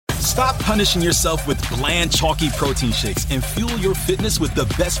Stop punishing yourself with bland, chalky protein shakes and fuel your fitness with the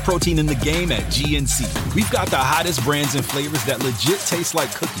best protein in the game at GNC. We've got the hottest brands and flavors that legit taste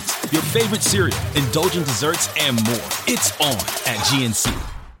like cookies, your favorite cereal, indulgent desserts, and more. It's on at GNC.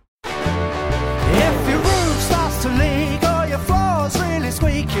 If your roof starts to leak or your floors really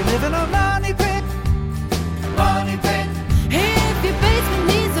squeak, you live in a money pit. Money pit. If your basement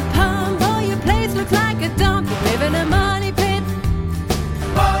needs a pump or your place looks like a dump, you live in a money pit.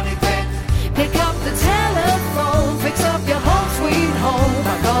 Money pit. Pick up the telephone, fix up your home sweet home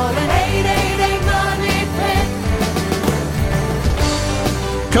by calling 888 Money Pit.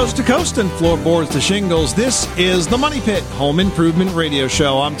 Coast to coast and floorboards to shingles, this is the Money Pit Home Improvement Radio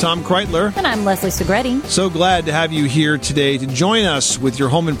Show. I'm Tom Kreitler. And I'm Leslie Segretti. So glad to have you here today to join us with your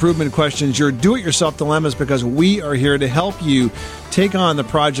home improvement questions, your do-it-yourself dilemmas, because we are here to help you take on the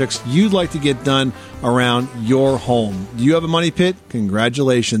projects you'd like to get done around your home. Do you have a money pit?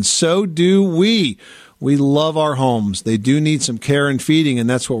 Congratulations. So do we. We love our homes. They do need some care and feeding, and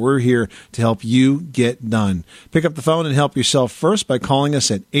that's what we're here to help you get done. Pick up the phone and help yourself first by calling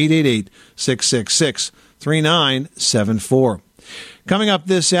us at 888-666-3974. Coming up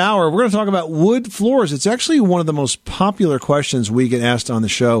this hour, we're going to talk about wood floors. It's actually one of the most popular questions we get asked on the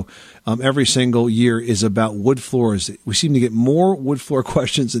show every single year is about wood floors. We seem to get more wood floor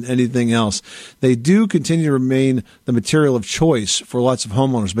questions than anything else. They do continue to remain the material of choice for lots of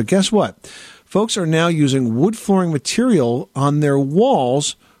homeowners. But guess what? Folks are now using wood flooring material on their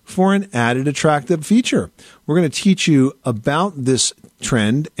walls for an added attractive feature. We're going to teach you about this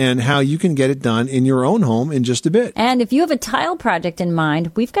trend and how you can get it done in your own home in just a bit. And if you have a tile project in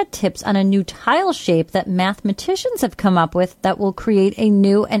mind, we've got tips on a new tile shape that mathematicians have come up with that will create a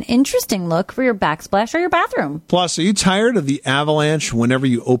new and interesting look for your backsplash or your bathroom. Plus, are you tired of the avalanche whenever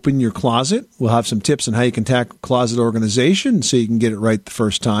you open your closet? We'll have some tips on how you can tackle closet organization so you can get it right the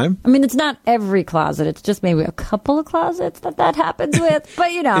first time. I mean, it's not every closet. It's just maybe a couple of closets that happens with.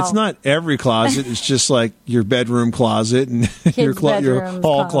 But, you know. It's not every closet. It's just like your bedroom closet and your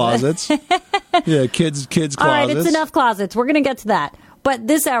hall closets. Yeah, kids closets. All right, it's enough closets. We're going to get to that. But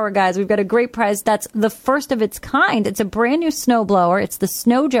this hour, guys, we've got a great prize that's the first of its kind. It's a brand new snowblower. It's the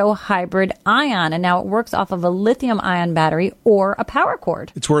Snow Joe Hybrid Ion, and now it works off of a lithium-ion battery or a power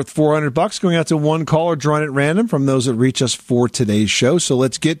cord. It's worth $400, going out to one caller drawn at random from those that reach us for today's show. So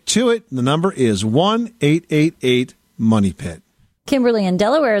let's get to it. The number is 1-888-MONEY-PIT. Kimberly in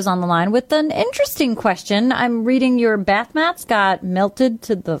Delaware is on the line with an interesting question. I'm reading your bath mats got melted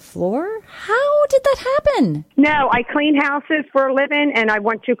to the floor. How did that happen? No, I clean houses for a living, and I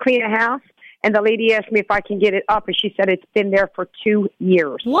want to clean a house. And the lady asked me if I can get it up, and she said it's been there for 2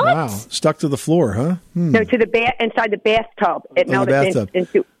 years. What? Wow, stuck to the floor, huh? No, to the inside the bathtub. It melted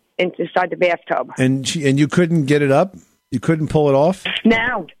inside the bathtub. And you couldn't get it up? You couldn't pull it off?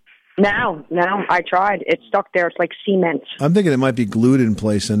 No, I tried. It's stuck there. It's like cement. I'm thinking it might be glued in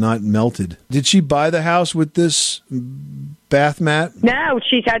place and not melted. Did she buy the house with this bath mat? No,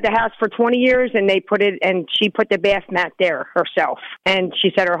 she's had the house for 20 years, and she put the bath mat there herself. And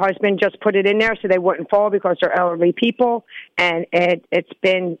she said her husband just put it in there so they wouldn't fall because they're elderly people. And it's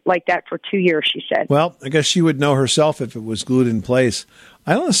been like that for 2 years, she said. Well, I guess she would know herself if it was glued in place.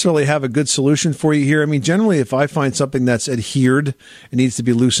 I don't necessarily have a good solution for you here. I mean, generally, if I find something that's adhered and needs to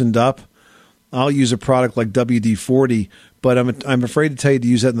be loosened up, I'll use a product like WD-40, but I'm afraid to tell you to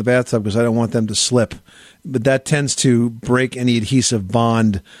use that in the bathtub because I don't want them to slip. But that tends to break any adhesive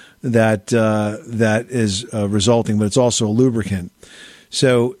bond that is resulting, but it's also a lubricant.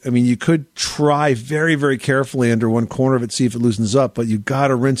 So, I mean, you could try very, very carefully under one corner of it, see if it loosens up, but you've got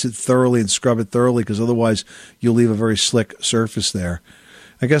to rinse it thoroughly and scrub it thoroughly because otherwise you'll leave a very slick surface there.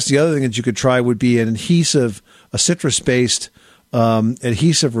 I guess the other thing that you could try would be a citrus-based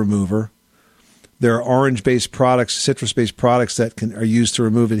adhesive remover. There are orange-based products, citrus-based products that are used to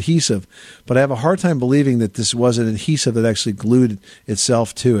remove adhesive, but I have a hard time believing that this was an adhesive that actually glued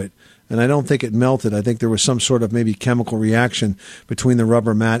itself to it. And I don't think it melted. I think there was some sort of maybe chemical reaction between the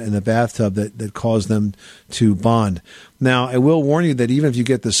rubber mat and the bathtub that caused them to bond. Now, I will warn you that even if you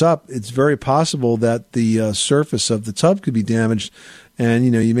get this up, it's very possible that the surface of the tub could be damaged, and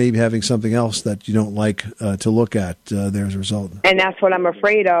you may be having something else that you don't like to look at there as a result. And that's what I'm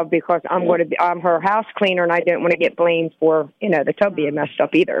afraid of because I'm her house cleaner, and I didn't want to get blamed for the tub being messed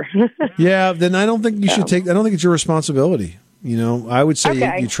up either. Yeah, then I don't think you should take. I don't think it's your responsibility. I would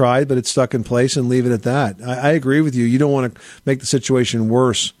say you tried, but it's stuck in place and leave it at that. I agree with you. You don't want to make the situation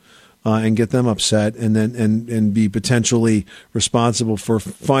worse and get them upset and then and be potentially responsible for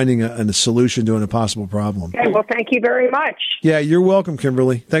finding a solution to an impossible problem. Okay, well, thank you very much. Yeah, you're welcome,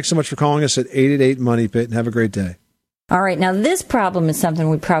 Kimberly. Thanks so much for calling us at 888-MONEY-PIT, and have a great day. All right, now this problem is something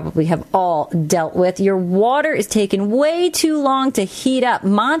we probably have all dealt with. Your water is taking way too long to heat up.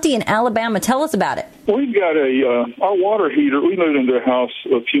 Monty in Alabama, tell us about it. We've got our water heater. We moved into a house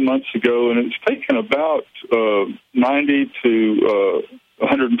a few months ago, and it's taken about 90 to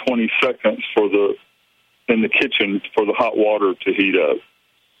 120 seconds in the kitchen for the hot water to heat up,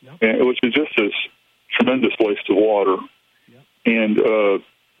 and, which is just this tremendous waste of water. Yep. And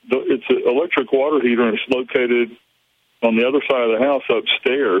it's an electric water heater, and it's located on the other side of the house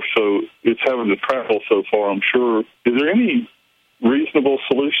upstairs, so it's having to travel so far, I'm sure. Is there any reasonable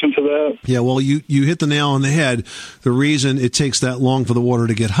solution to that? Yeah, well, you hit the nail on the head. The reason it takes that long for the water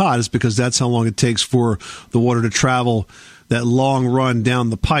to get hot is because that's how long it takes for the water to travel that long run down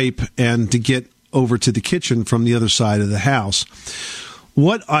the pipe and to get over to the kitchen from the other side of the house.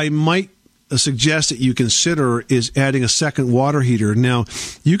 What I might suggest that you consider is adding a second water heater. Now,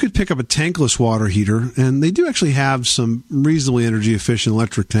 you could pick up a tankless water heater, and they do actually have some reasonably energy efficient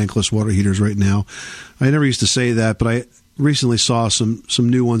electric tankless water heaters right now. I never used to say that, but I recently saw some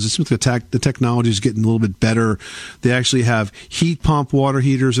new ones. It seems like the technology is getting a little bit better. They actually have heat pump water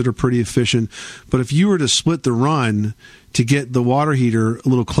heaters that are pretty efficient. But if you were to split the run to get the water heater a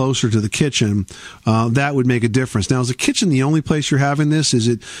little closer to the kitchen, that would make a difference. Now, is the kitchen the only place you're having this?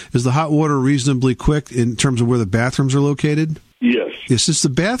 Is the hot water reasonably quick in terms of where the bathrooms are located? Yes. Yes, since the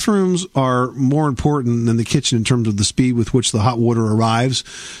bathrooms are more important than the kitchen in terms of the speed with which the hot water arrives,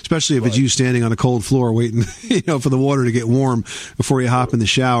 especially if it's you standing on a cold floor waiting, for the water to get warm before you hop in the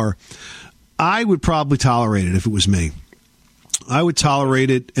shower, I would probably tolerate it if it was me. I would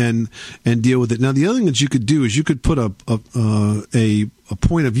tolerate it and deal with it. Now, the other thing that you could do is you could put a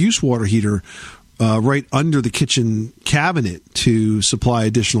point of use water heater right under the kitchen cabinet to supply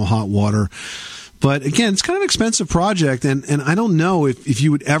additional hot water. But again, it's kind of an expensive project, and I don't know if you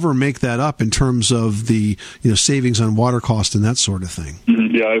would ever make that up in terms of the savings on water cost and that sort of thing.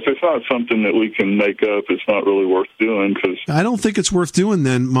 Yeah, if it's not something that we can make up, it's not really worth doing. Cause I don't think it's worth doing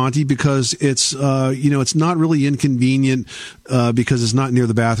then, Monty, because it's it's not really inconvenient because it's not near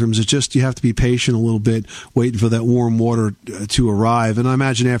the bathrooms. It's just you have to be patient a little bit, waiting for that warm water to arrive. And I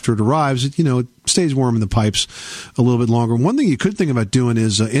imagine after it arrives, it stays warm in the pipes a little bit longer. One thing you could think about doing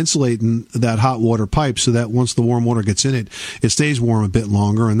is insulating that hot water pipe so that once the warm water gets in it, it stays warm a bit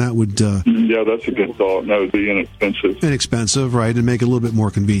longer, and that would... yeah, that's a good thought. That would be inexpensive. Inexpensive, right, and make it a little bit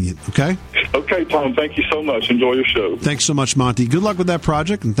more convenient, okay? Okay, Tom, thank you so much. Enjoy your show. Thanks so much, Monty. Good luck with that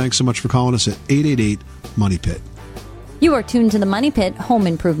project, and thanks so much for calling us at 888-MONEY-PIT. You are tuned to the Money Pit Home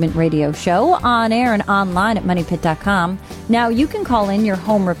Improvement Radio Show, on air and online at MoneyPit.com. Now, you can call in your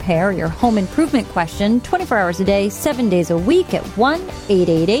home repair, your home improvement question 24 hours a day, 7 days a week at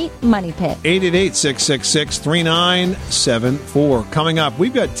 1-888-MONEY-PIT. 888-666-3974. Coming up,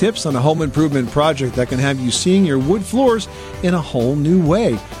 we've got tips on a home improvement project that can have you seeing your wood floors in a whole new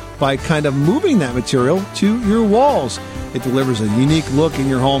way by kind of moving that material to your walls. It delivers a unique look in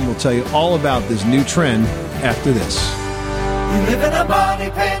your home. We'll tell you all about this new trend after this. You live in a money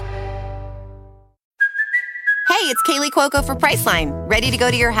pit. Hey, it's Kaylee Cuoco for Priceline. Ready to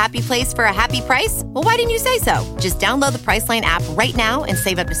go to your happy place for a happy price? Well, why didn't you say so? Just download the Priceline app right now and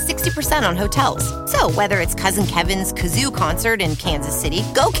save up to 60% on hotels. So whether it's Cousin Kevin's Kazoo Concert in Kansas City,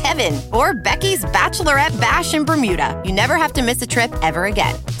 go Kevin, or Becky's Bachelorette Bash in Bermuda, you never have to miss a trip ever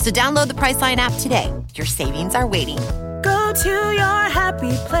again. So download the Priceline app today. Your savings are waiting. Go to your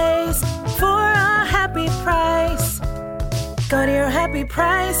happy place for a happy price. Go to your happy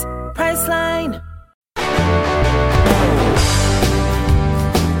price, Priceline.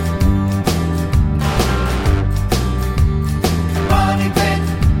 Money pit.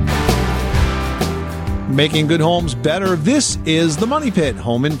 Making good homes better. This is the Money Pit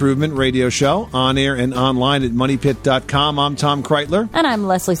Home Improvement Radio Show, on air and online at MoneyPit.com. I'm Tom Kreitler. And I'm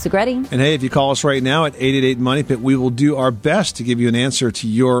Leslie Segretti. And hey, if you call us right now at 888-MONEY-PIT, we will do our best to give you an answer to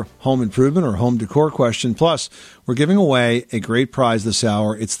your home improvement or home decor question. Plus, we're giving away a great prize this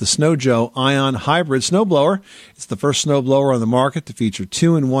hour. It's the Snow Joe Ion Hybrid Snowblower. It's the first snowblower on the market to feature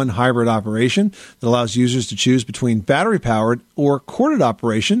 2-in-1 hybrid operation that allows users to choose between battery-powered or corded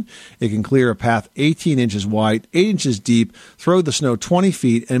operation. It can clear a path 18 inches wide, 8 inches deep, throw the snow 20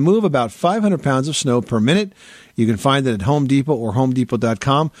 feet, and move about 500 pounds of snow per minute. You can find it at Home Depot or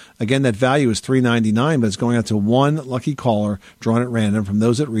HomeDepot.com. Again, that value is $3.99, but it's going out to one lucky caller drawn at random from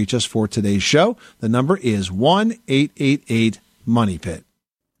those that reach us for today's show. The number is 1-888-MONEY-PIT.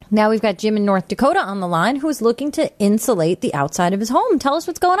 Now we've got Jim in North Dakota on the line who is looking to insulate the outside of his home. Tell us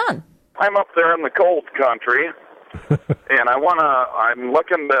what's going on. I'm up there in the cold country, and I'm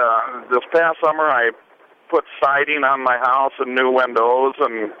looking to, this past summer I put siding on my house and new windows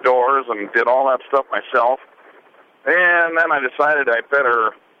and doors and did all that stuff myself. And then I decided I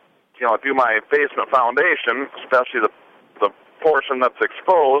better, do my basement foundation, especially the portion that's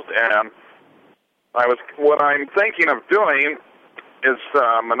exposed. And what I'm thinking of doing is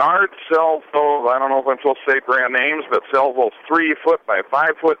Menards sells those, I don't know if I'm supposed to say brand names, but sells those 3-foot by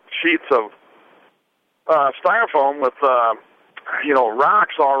 5-foot sheets of styrofoam with,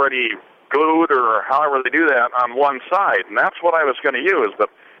 rocks already glued or however they do that on one side. And that's what I was going to use, but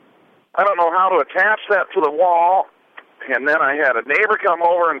I don't know how to attach that to the wall. And then I had a neighbor come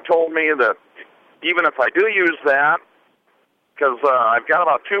over and told me that even if I do use that, because I've got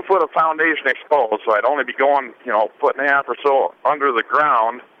about 2 foot of foundation exposed, so I'd only be going, 1.5 foot or so under the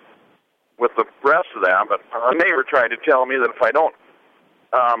ground with the rest of that. But a neighbor tried to tell me that if I don't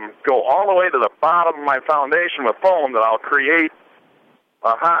go all the way to the bottom of my foundation with foam, that I'll create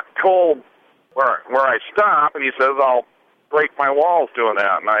a hot, cold where I stop, and he says I'll break my walls doing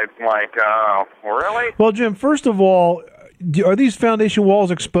that. And I'm like, really? Well, Jim, first of all, are these foundation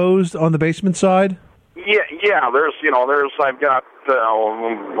walls exposed on the basement side? Yeah. I've got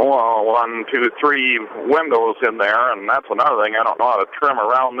 1, 2, 3 windows in there, and that's another thing. I don't know how to trim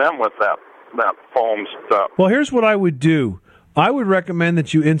around them with that foam stuff. Well, here's what I would do. I would recommend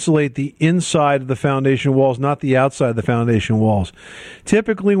that you insulate the inside of the foundation walls, not the outside of the foundation walls.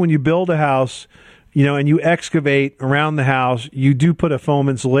 Typically, when you build a house, and you excavate around the house, you do put a foam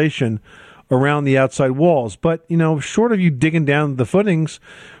insulation around the outside walls. But, short of you digging down the footings,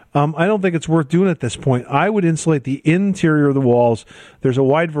 I don't think it's worth doing at this point. I would insulate the interior of the walls. There's a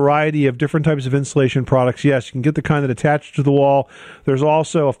wide variety of different types of insulation products. Yes, you can get the kind that attach to the wall. There's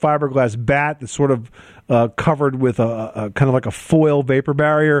also a fiberglass bat that's sort of covered with a kind of like a foil vapor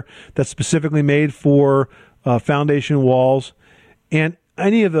barrier that's specifically made for foundation walls. And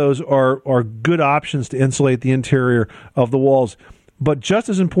any of those are good options to insulate the interior of the walls. But just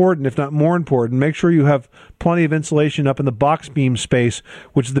as important, if not more important, make sure you have plenty of insulation up in the box beam space,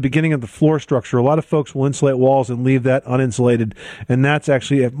 which is the beginning of the floor structure. A lot of folks will insulate walls and leave that uninsulated, and that's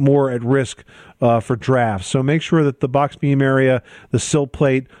actually more at risk for drafts. So make sure that the box beam area, the sill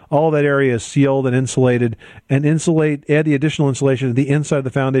plate, all that area is sealed and insulated, and add the additional insulation to the inside of the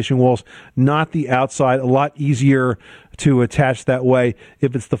foundation walls, not the outside. A lot easier to attach that way.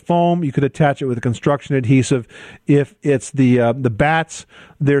 If it's the foam, you could attach it with a construction adhesive. If it's the bats,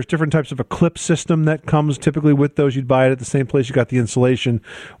 there's different types of a clip system that comes typically with those. You'd buy it at the same place you got the insulation,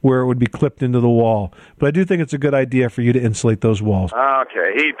 where it would be clipped into the wall. But I do think it's a good idea for you to insulate those walls.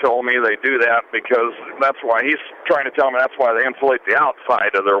 Okay, he told me they do that because that's why he's trying to tell me that's why they insulate the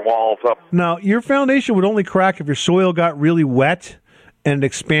outside of their walls up. Now, your foundation would only crack if your soil got really wet and it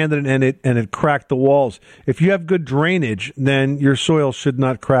expanded and it cracked the walls. If you have good drainage, then your soil should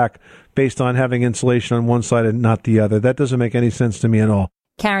not crack based on having insulation on one side and not the other. That doesn't make any sense to me at all.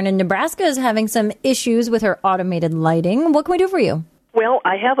 Karen in Nebraska is having some issues with her automated lighting. What can we do for you? Well,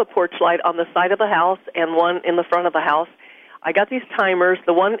 I have a porch light on the side of the house and one in the front of the house. I got these timers.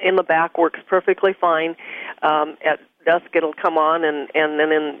 The one in the back works perfectly fine. At dusk, it'll come on, and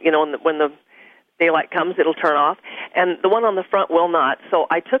then when the daylight comes, it'll turn off. And the one on the front will not. So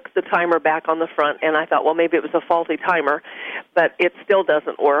I took the timer back on the front, and I thought, well, maybe it was a faulty timer, but it still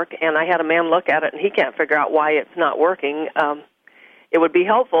doesn't work. And I had a man look at it, and he can't figure out why it's not working. It would be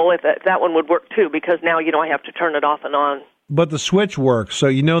helpful if that one would work, too, because now, I have to turn it off and on. But the switch works, so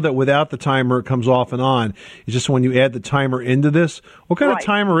you know that without the timer, it comes off and on. It's just when you add the timer into this. What kind of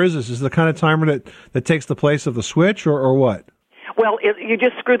timer is this? Is it the kind of timer that takes the place of the switch, or what? Well, you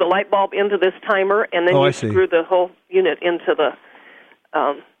just screw the light bulb into this timer, and then you screw the whole unit into the,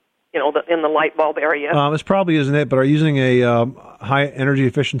 in the light bulb area. This probably isn't it, but are you using a high energy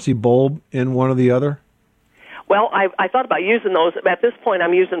efficiency bulb in one or the other? Well, I thought about using those. At this point,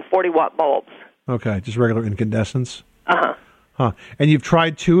 I'm using 40-watt bulbs. Okay, just regular incandescents? Uh-huh. Huh. And you've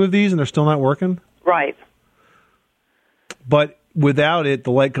tried 2 of these, and they're still not working? Right. But without it,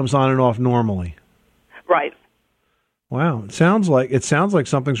 the light comes on and off normally? Right. Wow, it sounds like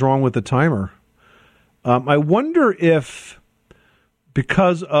something's wrong with the timer. I wonder if,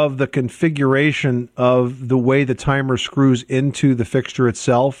 because of the configuration of the way the timer screws into the fixture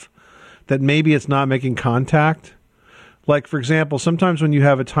itself, that maybe it's not making contact. Like, for example, sometimes when you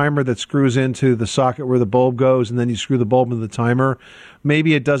have a timer that screws into the socket where the bulb goes and then you screw the bulb into the timer,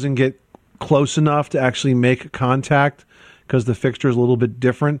 maybe it doesn't get close enough to actually make contact because the fixture is a little bit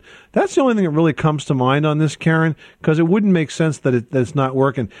different. That's the only thing that really comes to mind on this, Karen, because it wouldn't make sense that it's not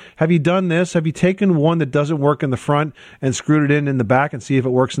working. Have you done this? Have you taken one that doesn't work in the front and screwed it in the back and see if it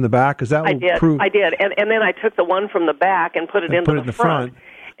works in the back? Because that will prove. I did. And then I took the one from the back and put it in the front.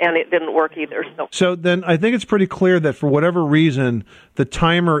 And it didn't work either. So then I think it's pretty clear that for whatever reason, the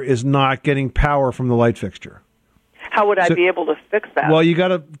timer is not getting power from the light fixture. how would I be able to fix that? Well, you got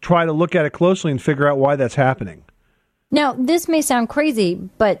to try to look at it closely and figure out why that's happening. Now, this may sound crazy,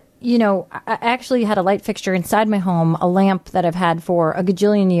 but, I actually had a light fixture inside my home, a lamp that I've had for a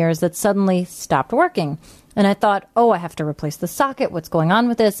gajillion years that suddenly stopped working. And I thought, I have to replace the socket. What's going on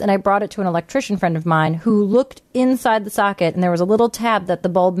with this? And I brought it to an electrician friend of mine who looked inside the socket, and there was a little tab that the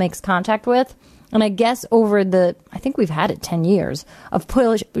bulb makes contact with. And I guess over I think we've had it 10 years of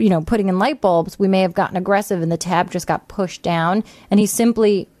putting in light bulbs, we may have gotten aggressive and the tab just got pushed down. And he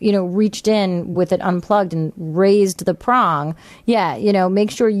simply, reached in with it unplugged and raised the prong. Yeah,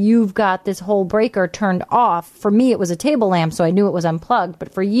 make sure you've got this whole breaker turned off. For me, it was a table lamp, so I knew it was unplugged.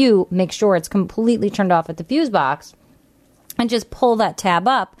 But for you, make sure it's completely turned off at the fuse box. And just pull that tab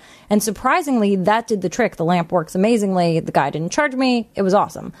up. And surprisingly, that did the trick. The lamp works amazingly. The guy didn't charge me. It was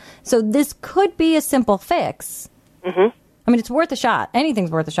awesome. So this could be a simple fix. Mm-hmm. I mean, it's worth a shot.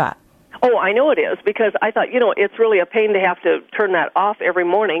 Anything's worth a shot. Oh, I know it is, because I thought, it's really a pain to have to turn that off every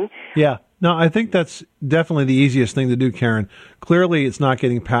morning. Yeah. No, I think that's definitely the easiest thing to do, Karen. Clearly, it's not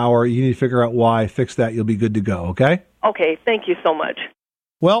getting power. You need to figure out why. Fix that. You'll be good to go, okay? Okay. Thank you so much.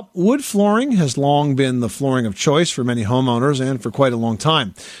 Well, wood flooring has long been the flooring of choice for many homeowners and for quite a long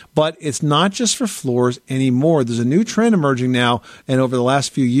time. But it's not just for floors anymore. There's a new trend emerging now and over the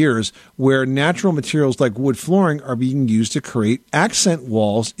last few years where natural materials like wood flooring are being used to create accent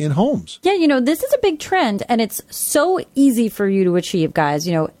walls in homes. Yeah, this is a big trend, and it's so easy for you to achieve, guys.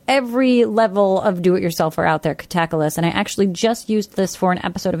 Every level of do-it-yourselfer out there could tackle this. And I actually just used this for an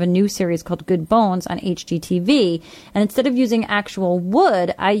episode of a new series called Good Bones on HGTV. And instead of using actual wood,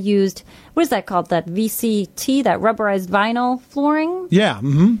 I used, what is that called? That VCT, that rubberized vinyl flooring? Yeah.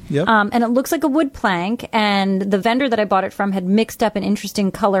 Mm-hmm. Yep. And it looks like a wood plank. And the vendor that I bought it from had mixed up an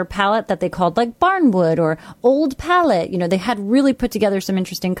interesting color palette that they called like barnwood or old palette. They had really put together some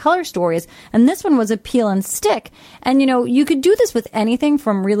interesting color stories. And this one was a peel and stick. And, you could do this with anything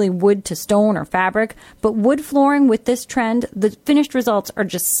from really wood to stone or fabric. But wood flooring with this trend, the finished results are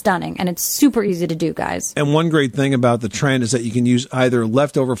just stunning. And it's super easy to do, guys. And one great thing about the trend is that you can use either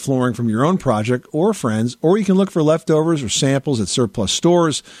leftover flooring from your own project or friends, or you can look for leftovers or samples at surplus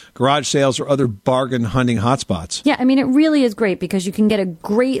stores, garage sales, or other bargain hunting hotspots. Yeah, I mean, it really is great because you can get a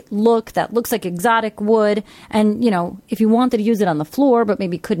great look that looks like exotic wood. And, if you wanted to use it on the floor but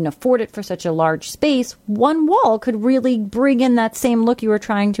maybe couldn't afford it for such a large space, one wall could really bring in that same look you were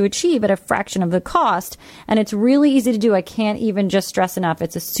trying to achieve at a fraction of the cost. And it's really easy to do. I can't even just stress enough.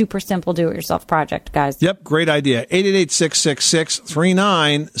 It's a super simple do-it-yourself project, guys. Yep, great idea.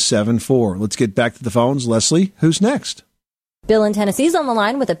 888-666-3974. Let's get back to the phones. Leslie, who's next? Bill in Tennessee's on the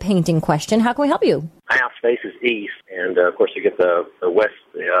line with a painting question. How can we help you? My house faces east, and of course you get the west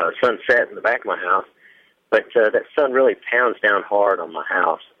sunset in the back of my house. But that sun really pounds down hard on my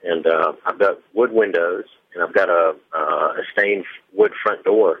house, and I've got wood windows, and I've got a stained wood front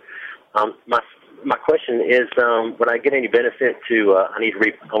door. My question is, would I get any benefit to? I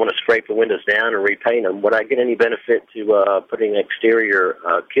want to scrape the windows down and repaint them. Would I get any benefit to putting exterior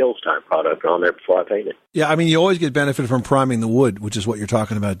Kills type product on there before I paint it? Yeah, I mean, you always get benefit from priming the wood, which is what you're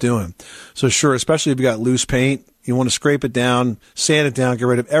talking about doing. So sure, especially if you got loose paint, you want to scrape it down, sand it down, get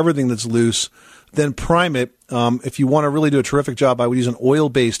rid of everything that's loose, then prime it. If you want to really do a terrific job, I would use an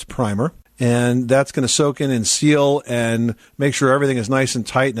oil-based primer. And that's going to soak in and seal and make sure everything is nice and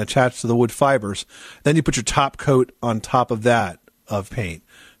tight and attached to the wood fibers. Then you put your top coat on top of that of paint.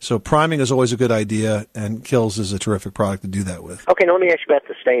 So priming is always a good idea, and Kills is a terrific product to do that with. Okay, now let me ask you about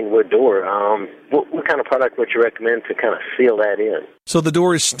the stained wood door. What kind of product would you recommend to kind of seal that in? So the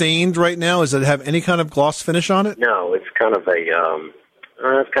door is stained right now. Does it have any kind of gloss finish on it? No, it's kind of a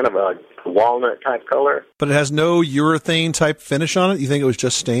walnut type color. But it has no urethane type finish on it? You think it was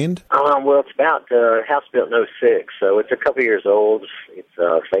just stained? Well, it's about house built in 06, so it's a couple years old. It's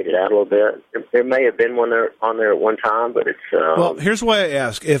faded out a little bit. There may have been one on there at one time, but it's... Well, here's why I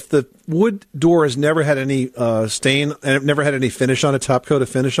ask. If the wood door has never had any stain and it never had any finish on it, top coat of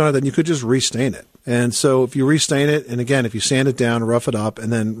finish on it, then you could just restain it. And so if you restain it, and again, if you sand it down, rough it up,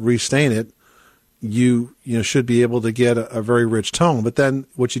 and then restain it, you should be able to get a very rich tone. But then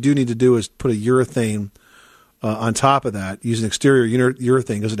what you do need to do is put a urethane on top of that. Use an exterior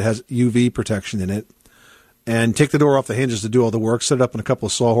urethane because it has UV protection in it. And take the door off the hinges to do all the work. Set it up in a couple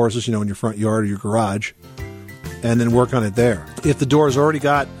of sawhorses, in your front yard or your garage. And then work on it there. If the door has already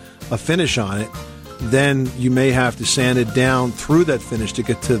got a finish on it, then you may have to sand it down through that finish to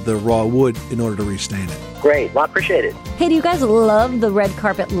get to the raw wood in order to restain it. Great. Well, I appreciate it. Hey, do you guys love the red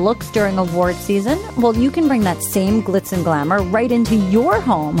carpet looks during award season? Well, you can bring that same glitz and glamour right into your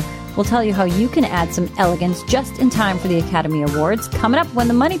home. We'll tell you how you can add some elegance just in time for the Academy Awards, coming up when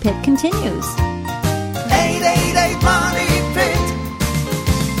the Money Pit continues. 888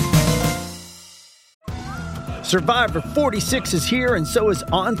 Survivor 46 is here, and so is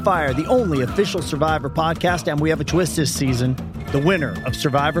On Fire, the only official Survivor podcast, and we have a twist this season. The winner of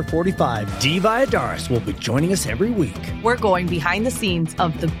Survivor 45, Dee Valladares, will be joining us every week. We're going behind the scenes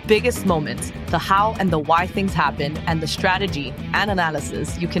of the biggest moments, the how and the why things happen, and the strategy and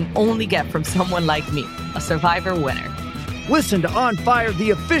analysis you can only get from someone like me, a Survivor winner. Listen to On Fire,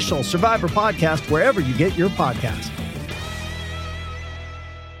 the official Survivor podcast, wherever you get your podcast.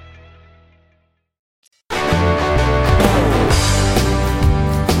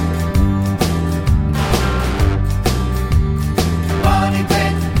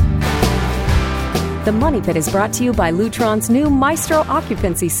 The Money Pit is brought to you by Lutron's new Maestro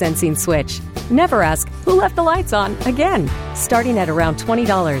occupancy sensing switch. Never ask, who left the lights on again? Starting at around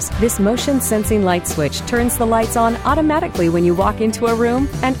 $20, this motion sensing light switch turns the lights on automatically when you walk into a room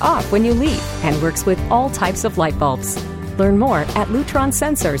and off when you leave, and works with all types of light bulbs. Learn more at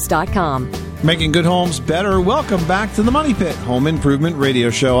lutronsensors.com. Making good homes better. Welcome back to the Money Pit Home Improvement Radio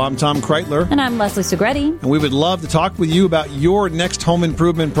Show. I'm Tom Kreitler. And I'm Leslie Segretti. And we would love to talk with you about your next home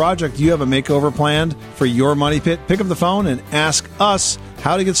improvement project. Do you have a makeover planned for your Money Pit? Pick up the phone and ask us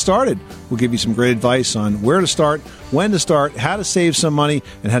how to get started. We'll give you some great advice on where to start, when to start, how to save some money,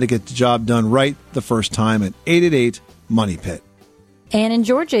 and how to get the job done right the first time at 888-MONEY-PIT. And in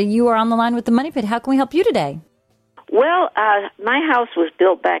Georgia, you are on the line with the Money Pit. How can we help you today? Well, my house was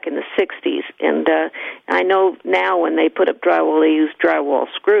built back in the 60s, and I know now when they put up drywall, they use drywall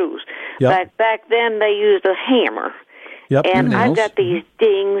screws. Yep. But back then, they used a hammer. Yep, and I've got these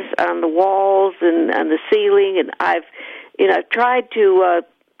dings on the walls and on the ceiling, and I've tried to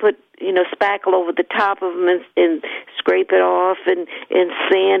put, spackle over the top of them and scrape it off and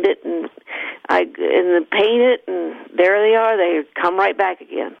sand it and then paint it, and there they are. They come right back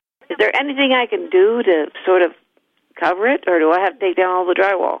again. Is there anything I can do to sort of cover it, or do I have to take down all the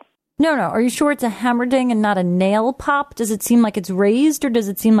drywall? No. Are you sure it's a hammer ding and not a nail pop? Does it seem like it's raised, or does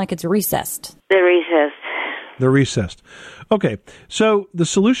it seem like it's recessed? They're recessed. They're recessed. Okay, so the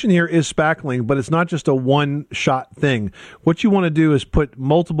solution here is spackling, but it's not just a one-shot thing. What you want to do is put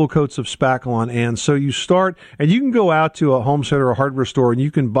multiple coats of spackle on, and so you start, and you can go out to a home center or a hardware store, and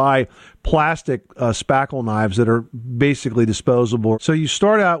you can buy plastic spackle knives that are basically disposable. So you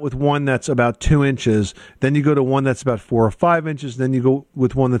start out with one that's about 2 inches, then you go to one that's about 4 or 5 inches, then you go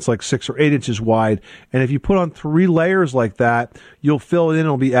with one that's like 6 or 8 inches wide. And if you put on 3 layers like that, you'll fill it in,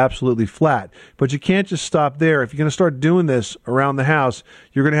 it'll be absolutely flat. But you can't just stop there. If you're going to start doing this around the house,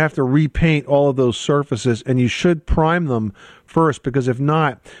 you're going to have to repaint all of those surfaces, and you should prime them first, because if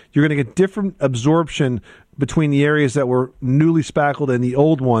not, you're going to get different absorption between the areas that were newly spackled and the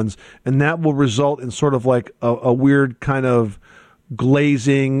old ones, and that will result in sort of like a weird kind of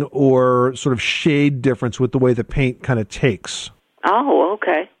glazing or sort of shade difference with the way the paint kind of takes. Oh,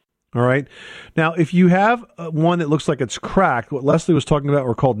 okay. All right. Now, if you have one that looks like it's cracked, what Leslie was talking about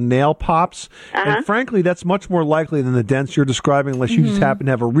were called nail pops. And frankly, that's much more likely than the dents you're describing, unless you just happen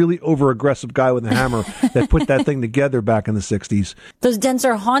to have a really over-aggressive guy with a hammer that put that thing together back in the 60s. Those dents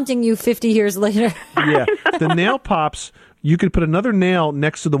are haunting you 50 years later. Yeah. The nail pops, you could put another nail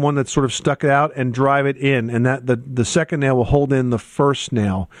next to the one that's sort of stuck out and drive it in, and that the second nail will hold in the first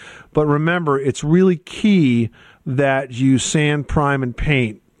nail. But remember, it's really key that you sand, prime, and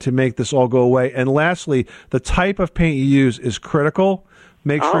paint to make this all go away. And lastly, the type of paint you use is critical.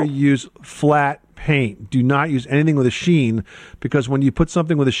 Make sure you use flat paint. Do not use anything with a sheen, because when you put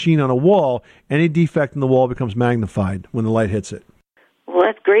something with a sheen on a wall, any defect in the wall becomes magnified when the light hits it. Well,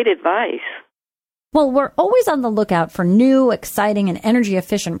 that's great advice. Well, we're always on the lookout for new, exciting, and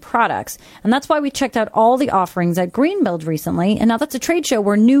energy-efficient products, and that's why we checked out all the offerings at Greenbuild recently, and now that's a trade show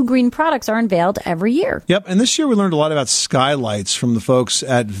where new green products are unveiled every year. Yep, and this year we learned a lot about skylights from the folks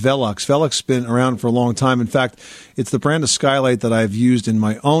at Velux. Velux has been around for a long time. In fact, it's the brand of skylight that I've used in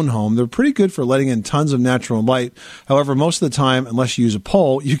my own home. They're pretty good for letting in tons of natural light. However, most of the time, unless you use a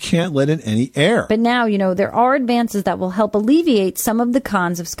pole, you can't let in any air. But now, there are advances that will help alleviate some of the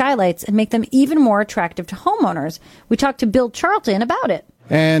cons of skylights and make them even more attractive to homeowners. We talked to Bill Charlton about it.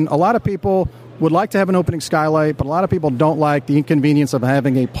 And a lot of people would like to have an opening skylight, but a lot of people don't like the inconvenience of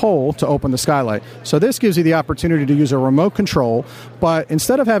having a pole to open the skylight. So this gives you the opportunity to use a remote control, but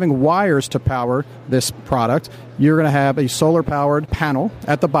instead of having wires to power this product, you're going to have a solar-powered panel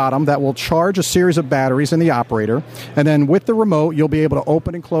at the bottom that will charge a series of batteries in the operator. And then with the remote, you'll be able to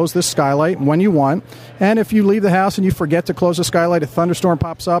open and close this skylight when you want. And if you leave the house and you forget to close the skylight, a thunderstorm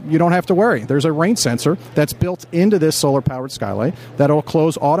pops up, you don't have to worry. There's a rain sensor that's built into this solar-powered skylight that'll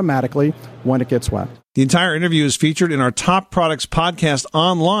close automatically when it gets wet. The entire interview is featured in our Top Products podcast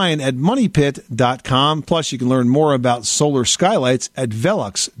online at moneypit.com. Plus, you can learn more about solar skylights at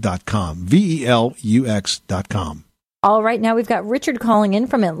velux.com, VELUX.com. All right, now we've got Richard calling in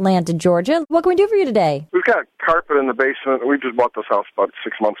from Atlanta, Georgia. What can we do for you today? We've got carpet in the basement. We just bought this house about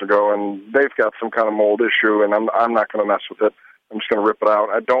 6 months ago, and they've got some kind of mold issue, and I'm not going to mess with it. I'm just going to rip it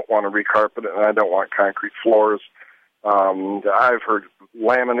out. I don't want to recarpet it, and I don't want concrete floors. I've heard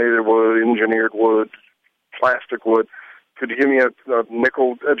laminated wood, engineered wood, plastic wood. Could you give me a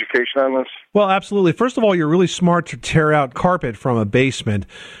nickel education on this? Well, absolutely. First of all, you're really smart to tear out carpet from a basement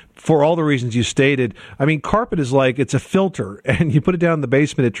for all the reasons you stated. I mean, carpet is like, it's a filter, and you put it down in the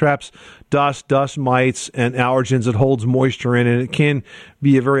basement, it traps dust mites, and allergens. It holds moisture in, and it can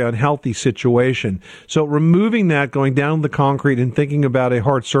be a very unhealthy situation. So removing that, going down the concrete, and thinking about a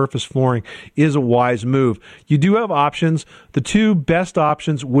hard surface flooring is a wise move. You do have options. The two best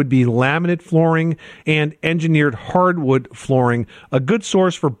options would be laminate flooring and engineered hardwood flooring. A good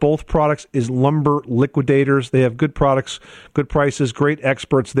source for both products is Lumber Liquidators. They have good products, good prices, great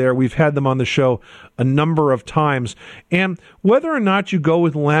experts there. We've had them on the show a number of times. And whether or not you go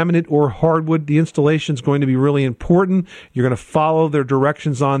with laminate or hardwood, the installation is going to be really important. You're going to follow their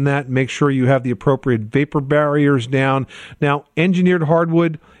directions on that. Make sure you have the appropriate vapor barriers down. Now, engineered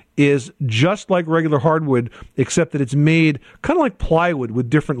hardwood is just like regular hardwood, except that it's made kind of like plywood with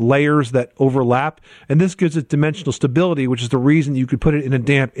different layers that overlap, and this gives it dimensional stability, which is the reason you could put it in a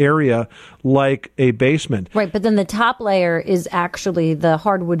damp area like a basement. Right, but then the top layer is actually the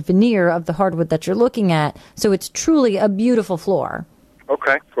hardwood veneer of the hardwood that you're looking at, so it's truly a beautiful floor.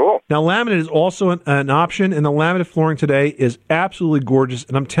 Okay, cool. Now, laminate is also an option, and the laminate flooring today is absolutely gorgeous.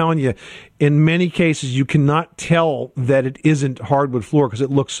 And I'm telling you, in many cases, you cannot tell that it isn't hardwood floor because it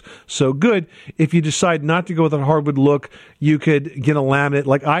looks so good. If you decide not to go with a hardwood look, you could get a laminate.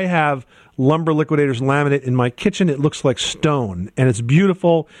 Like I have Lumber Liquidators laminate in my kitchen. It looks like stone, and it's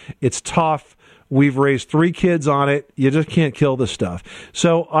beautiful. It's tough. We've raised 3 kids on it. You just can't kill this stuff.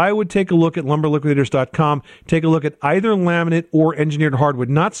 So I would take a look at lumberliquidators.com. Take a look at either laminate or engineered hardwood,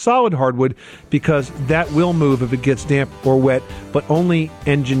 not solid hardwood, because that will move if it gets damp or wet, but only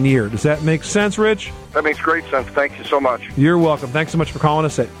engineered. Does that make sense, Rich? That makes great sense. Thank you so much. You're welcome. Thanks so much for calling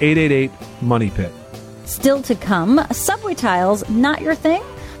us at 888-MONEY-PIT. Still to come, subway tiles, not your thing?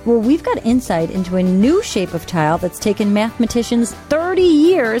 Well, we've got insight into a new shape of tile that's taken mathematicians 30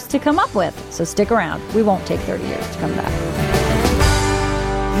 years to come up with. So stick around. We won't take 30 years to come back.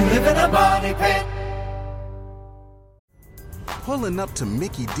 You live in a money pit. Pulling up to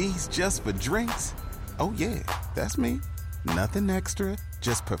Mickey D's just for drinks? Oh yeah, that's me. Nothing extra,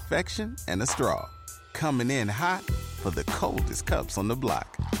 just perfection and a straw. Coming in hot for the coldest cups on the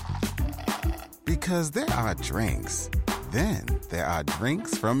block. Because there are drinks. Then there are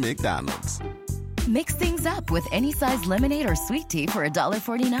drinks from McDonald's. Mix things up with any size lemonade or sweet tea for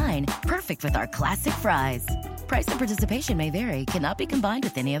 $1.49. Perfect with our classic fries. Price and participation may vary. Cannot be combined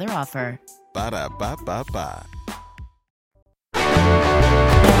with any other offer. Ba-da-ba-ba-ba.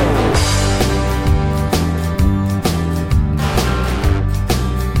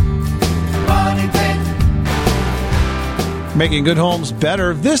 Making good homes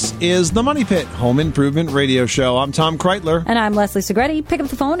better. This is the Money Pit Home Improvement Radio Show. I'm Tom Kreitler. And I'm Leslie Segretti. Pick up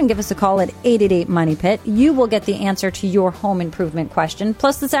the phone and give us a call at 888-MONEY-PIT. You will get the answer to your home improvement question.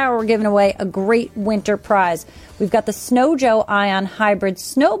 Plus, this hour, we're giving away a great winter prize. We've got the Snow Joe Ion Hybrid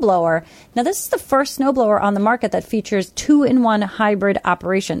Snowblower. Now, this is the first snowblower on the market that features 2-in-1 hybrid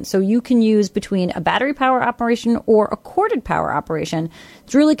operation. So you can use between a battery power operation or a corded power operation.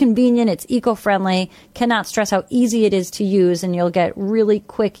 It's really convenient. It's eco-friendly. Cannot stress how easy it is to use, and you'll get really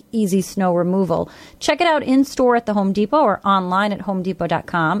quick, easy snow removal. Check it out in-store at the Home Depot or online at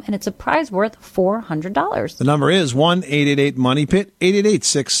homedepot.com, and it's a prize worth $400. The number is 1-888-MONEY-PIT,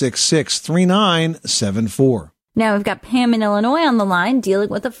 888-666-3974. Now we've got Pam in Illinois on the line dealing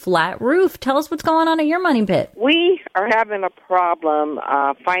with a flat roof. Tell us what's going on at your Money Pit. We are having a problem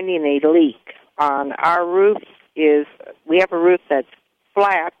finding a leak on our roof. We have a roof that's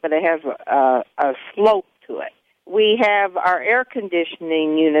flat, but it has a slope to it. We have our air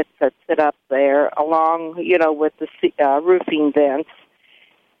conditioning units that sit up there along, with the roofing vents.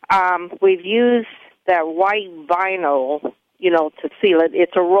 We've used that white vinyl, to seal it.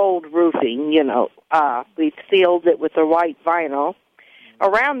 It's a rolled roofing, We've sealed it with the white vinyl.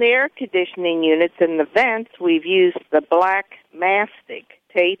 Around the air conditioning units and the vents, we've used the black mastic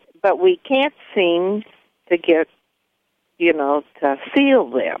tape, but we can't seem to get, to seal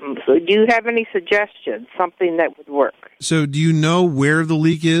them. So do you have any suggestions, something that would work? So do you know where the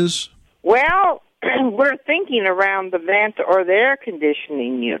leak is? Well, we're thinking around the vent or the air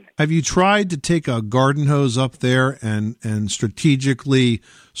conditioning unit. Have you tried to take a garden hose up there and strategically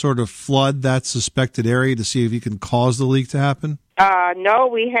sort of flood that suspected area to see if you can cause the leak to happen? No,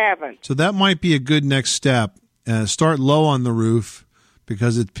 we haven't. So that might be a good next step. Start low on the roof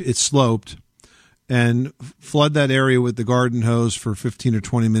because it's sloped, and flood that area with the garden hose for 15 or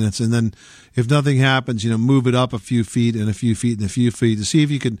 20 minutes. And then if nothing happens, move it up a few feet and a few feet and a few feet to see if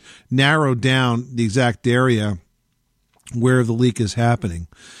you can narrow down the exact area where the leak is happening.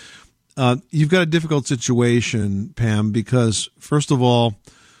 You've got a difficult situation, Pam, because first of all,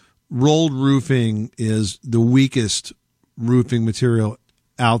 rolled roofing is the weakest roofing material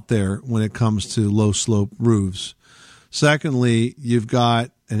out there when it comes to low slope roofs. Secondly, you've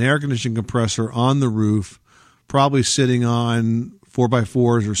got an air conditioning compressor on the roof, probably sitting on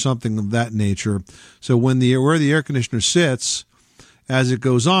 4x4s or something of that nature. So where the air conditioner sits, as it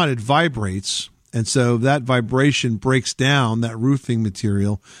goes on, it vibrates. And so that vibration breaks down that roofing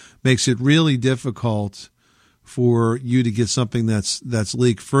material, makes it really difficult for you to get something that's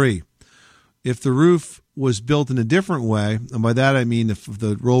leak free. If the roof was built in a different way, and by that I mean if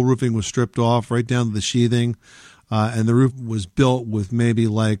the roll roofing was stripped off right down to the sheathing, and the roof was built with maybe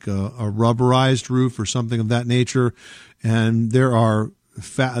like a rubberized roof or something of that nature, and there are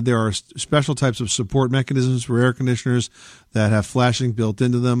special types of support mechanisms for air conditioners that have flashing built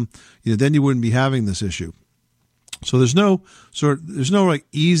into them, then you wouldn't be having this issue. So there's no like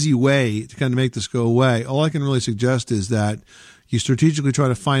easy way to kind of make this go away. All I can really suggest is that you strategically try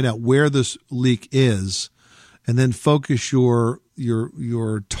to find out where this leak is, and then focus your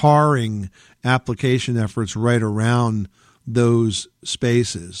tarring application efforts right around those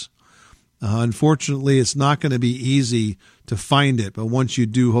spaces. Unfortunately, it's not going to be easy to find it, but once you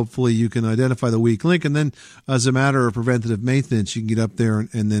do, hopefully you can identify the weak link, and then as a matter of preventative maintenance, you can get up there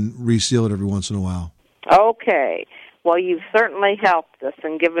and then reseal it every once in a while. Okay. Well, you've certainly helped us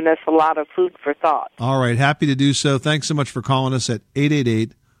and given us a lot of food for thought. All right. Happy to do so. Thanks so much for calling us at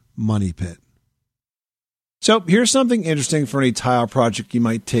 888-MONEY-PIT. So here's something interesting for any tile project you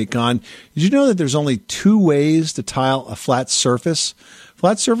might take on. Did you know that there's only two ways to tile a flat surface?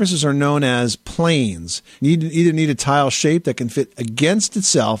 Flat surfaces are known as planes. You either need a tile shape that can fit against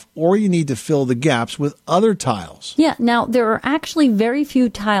itself, or you need to fill the gaps with other tiles. Yeah, now there are actually very few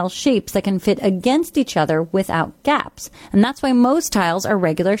tile shapes that can fit against each other without gaps. And that's why most tiles are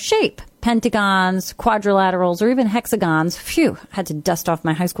regular shape. Pentagons, quadrilaterals, or even hexagons. Phew, I had to dust off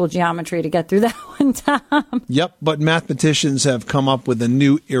my high school geometry to get through that one time. Yep, but mathematicians have come up with a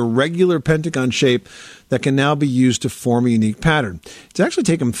new irregular pentagon shape that can now be used to form a unique pattern. It's actually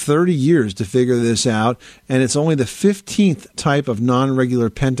taken 30 years to figure this out, and it's only the 15th type of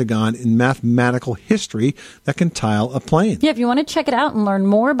non-regular pentagon in mathematical history that can tile a plane. Yeah, if you want to check it out and learn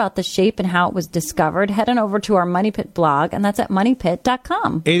more about the shape and how it was discovered, head on over to our Money Pit blog, and that's at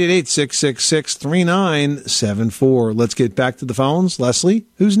moneypit.com. 888-666-3974. Let's get back to the phones. Leslie,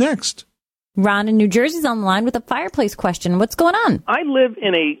 who's next? Ron in New Jersey's on the line with a fireplace question. What's going on? I live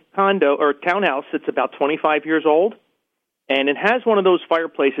in a condo or townhouse that's about 25 years old, and it has one of those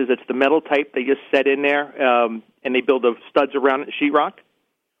fireplaces. It's the metal type they just set in there, and they build the studs around it, sheetrock,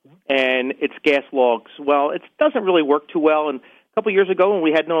 and it's gas logs. Well, it doesn't really work too well, and a couple years ago when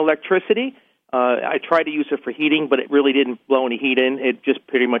we had no electricity, I tried to use it for heating, but it really didn't blow any heat in. It just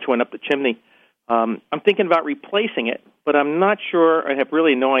pretty much went up the chimney. I'm thinking about replacing it, but I'm not sure. I have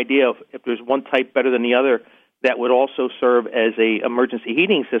really no idea if there's one type better than the other that would also serve as a emergency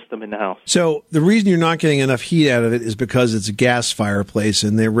heating system in the house. So the reason you're not getting enough heat out of it is because it's a gas fireplace,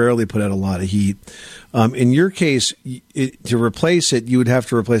 and they rarely put out a lot of heat. In your case, to replace it, you would have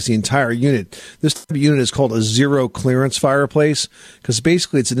to replace the entire unit. This type of unit is called a zero clearance fireplace because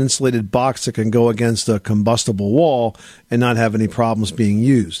basically it's an insulated box that can go against a combustible wall and not have any problems being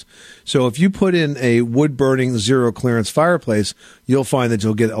used. So if you put in a wood-burning zero clearance fireplace, you'll find that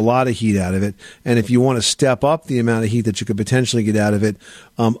you'll get a lot of heat out of it. And if you want to step up the amount of heat that you could potentially get out of it,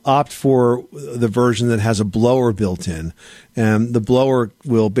 opt for the version that has a blower built in. And the blower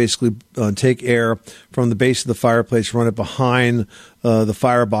will basically take air from the base of the fireplace, run it behind the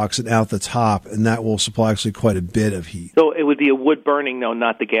firebox and out the top, and that will supply actually quite a bit of heat. So it would be a wood burning, though,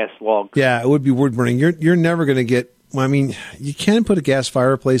 not the gas log. Yeah, it would be wood burning. You're never going to get. I mean, you can put a gas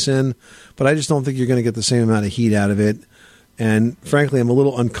fireplace in, but I just don't think you're going to get the same amount of heat out of it. And frankly, I'm a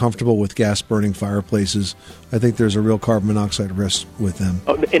little uncomfortable with gas-burning fireplaces. I think there's a real carbon monoxide risk with them.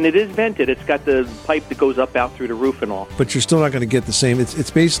 Oh, and it is vented. It's got the pipe that goes up out through the roof and all. But you're still not going to get the same.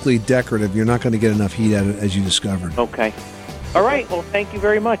 It's basically decorative. You're not going to get enough heat out of it, as you discovered. Okay. All right. Well, thank you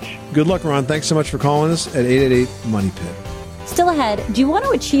very much. Good luck, Ron. Thanks so much for calling us at 888-MONEY-PIT. Still ahead, do you want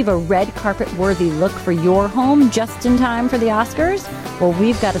to achieve a red carpet-worthy look for your home just in time for the Oscars? Well,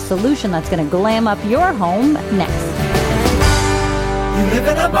 we've got a solution that's going to glam up your home next. You live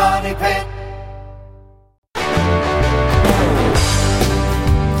in a money pit.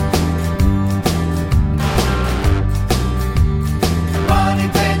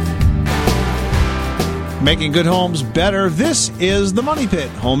 Making good homes better. This is the Money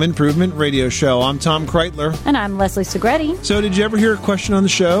Pit Home Improvement Radio Show. I'm Tom Kreitler. And I'm Leslie Segretti. So did you ever hear a question on the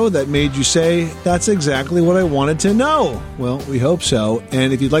show that made you say, that's exactly what I wanted to know? Well, we hope so.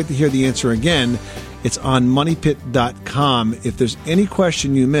 And if you'd like to hear the answer again, it's on moneypit.com. If there's any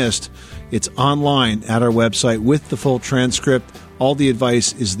question you missed, it's online at our website with the full transcript. All the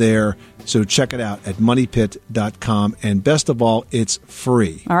advice is there. So check it out at moneypit.com. And best of all, it's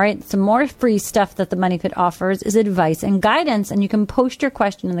free. All right. Some more free stuff that the Money Pit offers is advice and guidance. And you can post your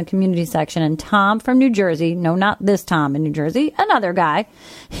question in the community section. And Tom from New Jersey, no, not this Tom in New Jersey, another guy,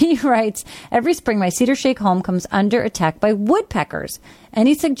 he writes, every spring my Cedar Shake home comes under attack by woodpeckers.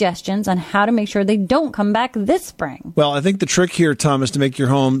 Any suggestions on how to make sure they don't come back this spring? Well, I think the trick here, Tom, is to make your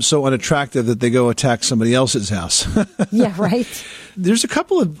home so unattractive that they go attack somebody else's house. Yeah, right. There's a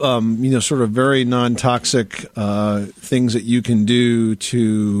couple of, sort of very non-toxic things that you can do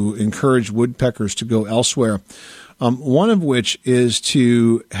to encourage woodpeckers to go elsewhere. One of which is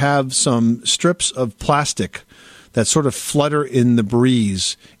to have some strips of plastic that sort of flutter in the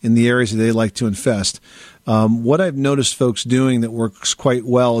breeze in the areas that they like to infest. What I've noticed folks doing that works quite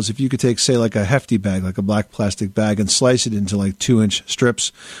well is if you could take, say, like a hefty bag, like a black plastic bag, and slice it into like 2-inch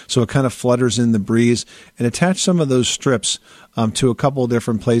strips so it kind of flutters in the breeze, and attach some of those strips to a couple of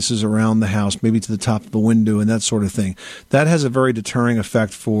different places around the house, maybe to the top of a window and that sort of thing. That has a very deterring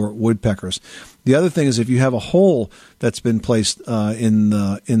effect for woodpeckers. The other thing is if you have a hole that's been placed in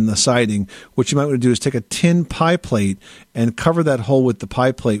the siding, what you might want to do is take a tin pie plate and cover that hole with the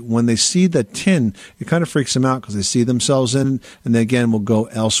pie plate. When they see that tin, it kind of freaks them out because they see themselves in, and they again will go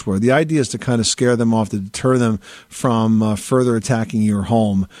elsewhere. The idea is to kind of scare them off, to deter them from further attacking your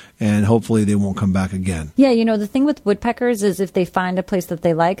home, and hopefully they won't come back again. Yeah, the thing with woodpeckers is if they find a place that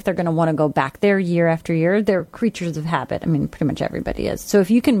they like, they're going to want to go back there year after year. They're creatures of habit. I mean, pretty much everybody is. So if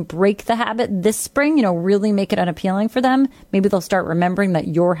you can break the habit this spring, really make it unappealing for them, maybe they'll start remembering that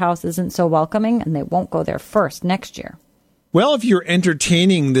your house isn't so welcoming and they won't go there first next year. Well, if you're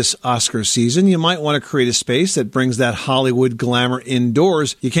entertaining this Oscar season, you might want to create a space that brings that Hollywood glamour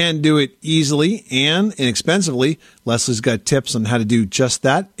indoors. You can do it easily and inexpensively. Leslie's got tips on how to do just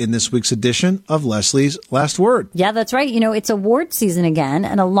that in this week's edition of Leslie's Last Word. Yeah, that's right. It's award season again,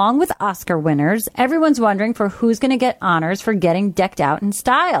 and along with Oscar winners, everyone's wondering for who's going to get honors for getting decked out in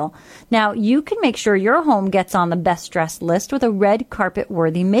style. Now, you can make sure your home gets on the best dressed list with a red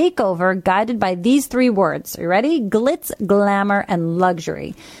carpet-worthy makeover guided by these 3 words. Are you ready? Glitz, glamour, and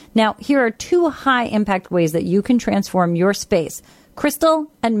luxury. Now, here are 2 high-impact ways that you can transform your space: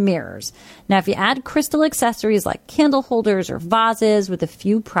 crystal and mirrors. Now, if you add crystal accessories like candle holders or vases with a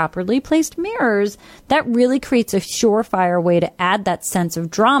few properly placed mirrors, that really creates a surefire way to add that sense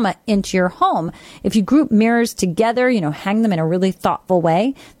of drama into your home. If you group mirrors together, hang them in a really thoughtful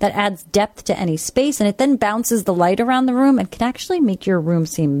way, that adds depth to any space, and it then bounces the light around the room and can actually make your room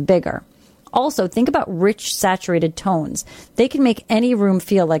seem bigger. Also, think about rich, saturated tones. They can make any room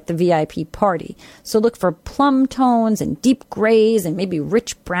feel like the VIP party. So look for plum tones and deep grays and maybe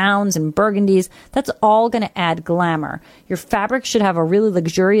rich browns and burgundies. That's all going to add glamour. Your fabrics should have a really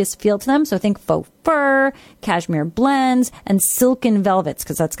luxurious feel to them. So think faux fur, cashmere blends, and silken velvets,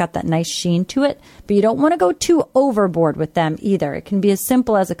 because that's got that nice sheen to it. But you don't want to go too overboard with them either. It can be as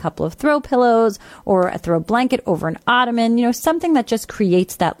simple as a couple of throw pillows or a throw blanket over an ottoman, something that just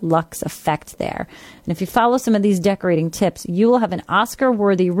creates that luxe effect there. And if you follow some of these decorating tips, you will have an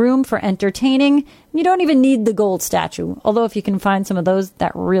Oscar-worthy room for entertaining. You don't even need the gold statue, although if you can find some of those,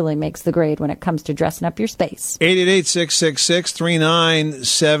 that really makes the grade when it comes to dressing up your space.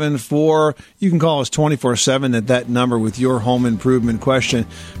 888-666-3974. You can call us 24/7 at that number with your home improvement question.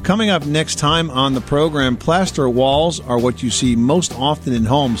 Coming up next time on the program, plaster walls are what you see most often in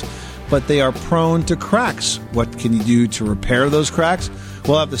homes, but they are prone to cracks. What can you do to repair those cracks?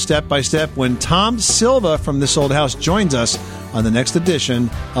 We'll have the step-by-step when Tom Silva from This Old House joins us on the next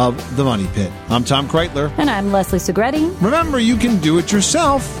edition of The Money Pit. I'm Tom Kreitler. And I'm Leslie Segretti. Remember, you can do it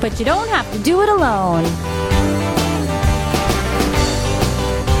yourself, but you don't have to do it alone.